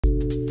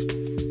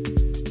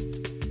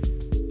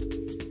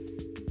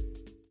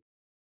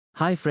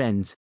Hi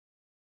friends.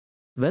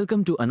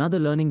 Welcome to another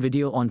learning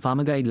video on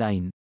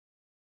Pharmaguideline.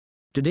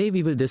 Today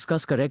we will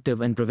discuss corrective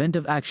and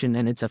preventive action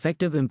and its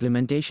effective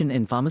implementation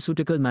in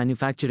pharmaceutical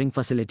manufacturing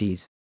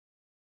facilities.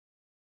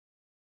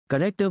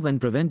 Corrective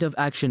and preventive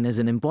action is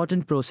an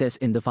important process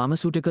in the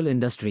pharmaceutical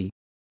industry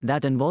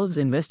that involves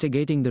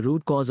investigating the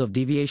root cause of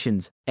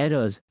deviations,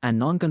 errors, and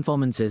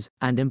non-conformances,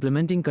 and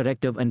implementing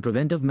corrective and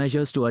preventive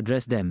measures to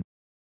address them.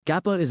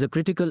 CAPA is a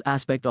critical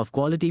aspect of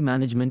quality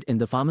management in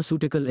the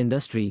pharmaceutical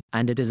industry,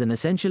 and it is an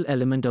essential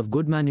element of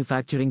good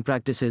manufacturing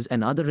practices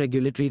and other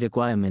regulatory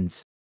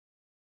requirements.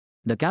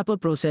 The CAPA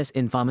process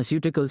in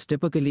pharmaceuticals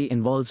typically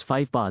involves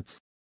 5 parts.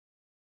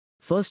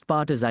 First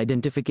part is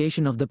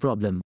identification of the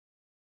problem.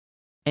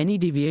 Any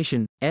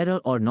deviation,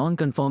 error or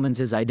non-conformance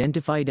is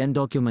identified and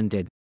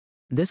documented.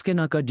 This can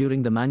occur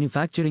during the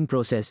manufacturing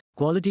process,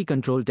 quality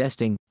control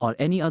testing, or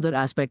any other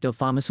aspect of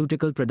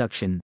pharmaceutical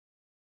production.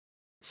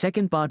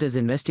 Second part is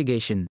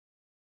investigation.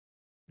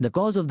 The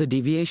cause of the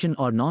deviation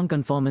or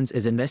non-conformance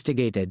is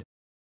investigated.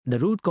 The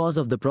root cause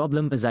of the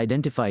problem is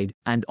identified,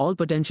 and all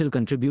potential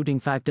contributing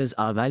factors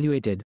are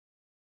evaluated.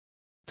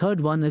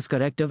 Third one is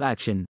corrective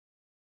action.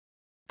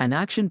 An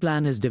action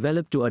plan is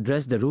developed to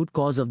address the root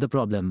cause of the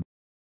problem.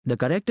 The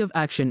corrective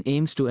action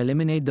aims to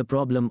eliminate the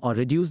problem or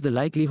reduce the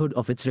likelihood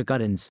of its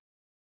recurrence.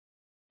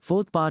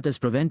 Fourth part is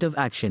preventive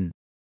action.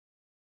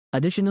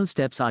 Additional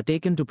steps are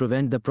taken to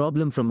prevent the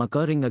problem from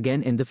occurring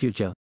again in the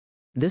future.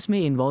 This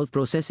may involve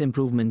process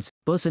improvements,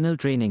 personnel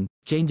training,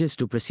 changes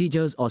to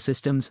procedures or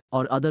systems,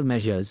 or other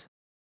measures.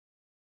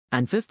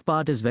 And fifth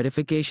part is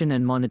verification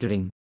and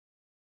monitoring.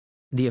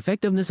 The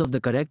effectiveness of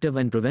the corrective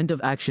and preventive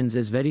actions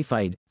is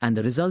verified, and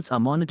the results are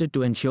monitored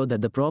to ensure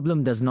that the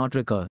problem does not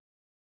recur.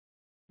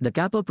 The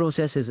CAPA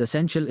process is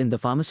essential in the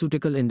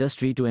pharmaceutical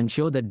industry to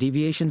ensure that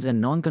deviations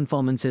and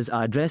non-conformances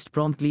are addressed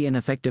promptly and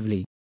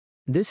effectively.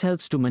 This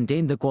helps to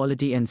maintain the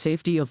quality and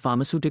safety of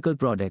pharmaceutical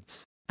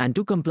products, and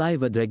to comply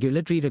with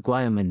regulatory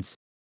requirements.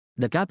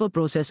 The CAPA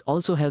process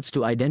also helps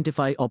to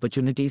identify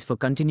opportunities for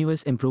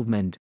continuous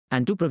improvement,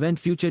 and to prevent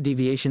future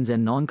deviations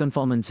and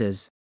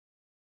non-conformances.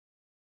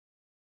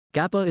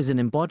 CAPA is an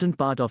important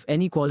part of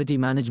any quality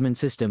management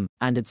system,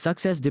 and its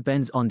success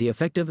depends on the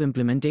effective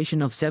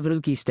implementation of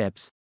several key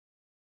steps.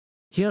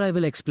 Here I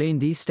will explain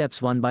these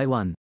steps one by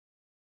one.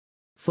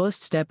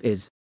 First step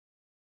is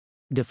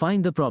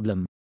define the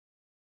problem.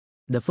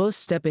 The first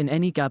step in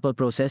any CAPA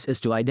process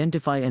is to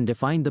identify and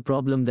define the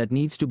problem that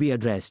needs to be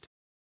addressed.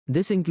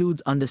 This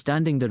includes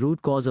understanding the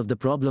root cause of the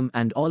problem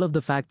and all of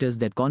the factors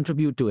that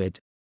contribute to it.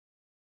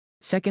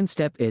 Second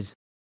step is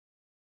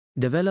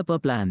develop a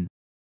plan.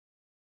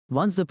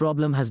 Once the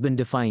problem has been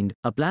defined,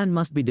 a plan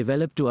must be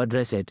developed to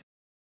address it.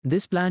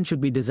 This plan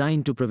should be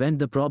designed to prevent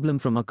the problem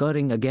from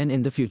occurring again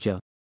in the future.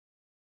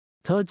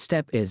 Third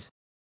step is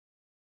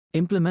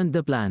implement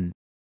the plan.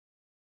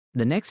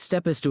 The next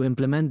step is to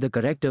implement the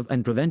corrective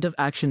and preventive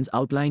actions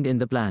outlined in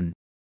the plan.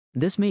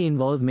 This may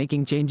involve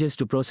making changes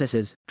to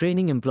processes,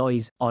 training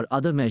employees, or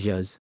other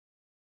measures.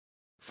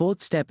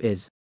 Fourth step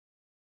is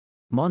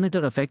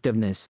monitor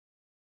effectiveness.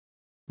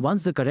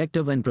 Once the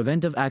corrective and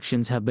preventive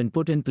actions have been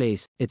put in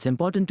place, it's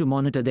important to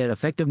monitor their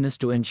effectiveness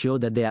to ensure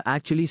that they are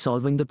actually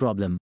solving the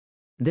problem.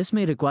 This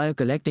may require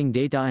collecting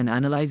data and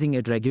analyzing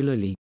it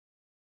regularly.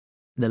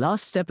 The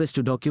last step is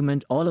to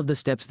document all of the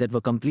steps that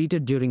were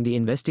completed during the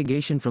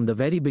investigation from the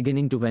very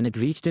beginning to when it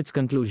reached its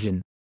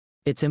conclusion.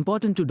 It's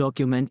important to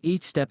document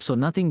each step so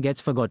nothing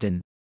gets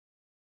forgotten.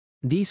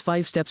 These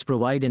 5 steps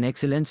provide an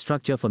excellent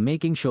structure for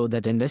making sure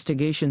that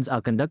investigations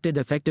are conducted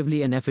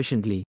effectively and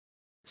efficiently.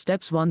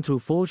 Steps 1 through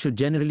 4 should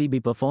generally be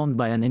performed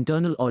by an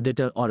internal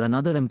auditor or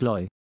another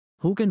employee,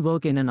 who can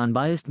work in an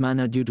unbiased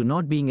manner due to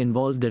not being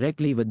involved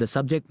directly with the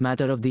subject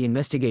matter of the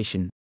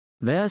investigation.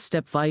 Whereas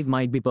step 5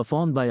 might be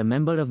performed by a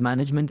member of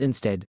management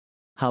instead.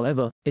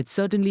 However, it's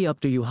certainly up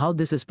to you how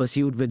this is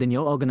pursued within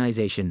your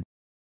organization.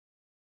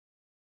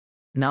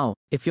 Now,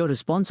 if you're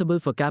responsible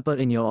for CAPA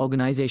in your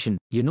organization,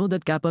 you know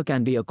that CAPA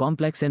can be a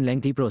complex and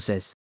lengthy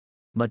process.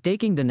 But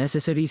taking the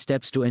necessary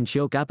steps to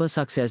ensure CAPA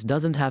success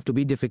doesn't have to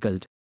be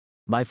difficult.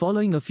 By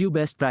following a few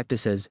best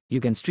practices,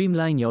 you can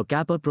streamline your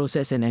CAPA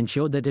process and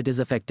ensure that it is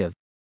effective.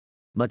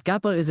 But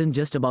CAPA isn't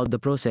just about the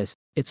process,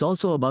 it's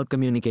also about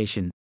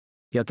communication.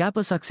 Your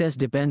CAPA success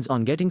depends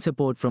on getting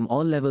support from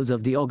all levels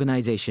of the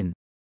organization.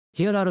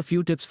 Here are a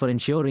few tips for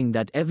ensuring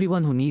that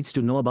everyone who needs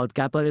to know about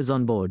CAPA is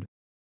on board.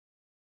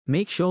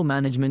 Make sure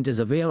management is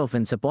aware of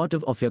and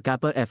supportive of your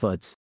CAPA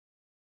efforts.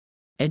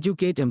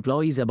 Educate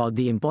employees about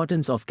the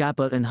importance of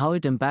CAPA and how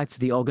it impacts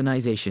the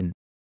organization.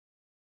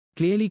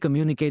 Clearly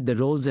communicate the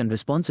roles and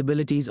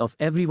responsibilities of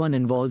everyone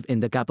involved in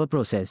the CAPA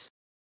process.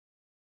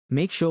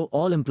 Make sure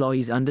all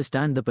employees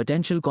understand the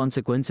potential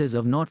consequences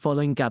of not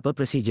following CAPA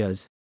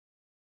procedures.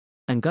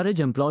 Encourage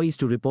employees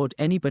to report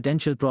any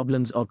potential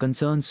problems or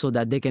concerns so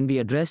that they can be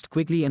addressed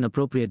quickly and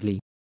appropriately.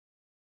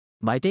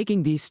 By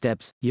taking these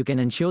steps, you can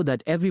ensure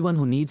that everyone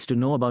who needs to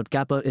know about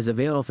CAPA is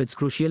aware of its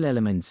crucial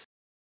elements.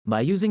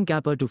 By using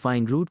CAPA to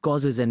find root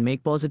causes and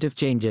make positive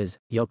changes,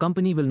 your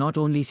company will not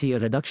only see a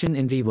reduction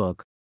in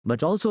rework,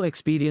 but also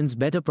experience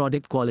better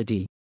product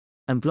quality.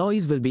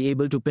 Employees will be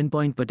able to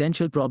pinpoint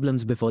potential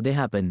problems before they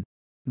happen.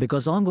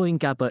 Because ongoing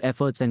CAPA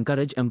efforts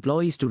encourage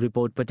employees to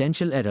report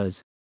potential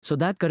errors, so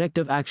that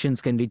corrective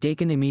actions can be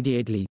taken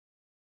immediately.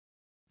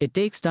 It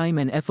takes time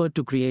and effort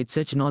to create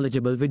such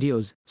knowledgeable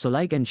videos, so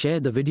like and share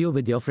the video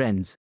with your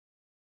friends.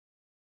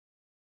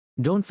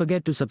 Don't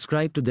forget to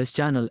subscribe to this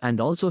channel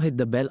and also hit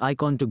the bell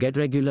icon to get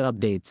regular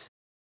updates.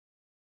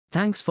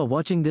 Thanks for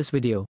watching this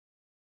video.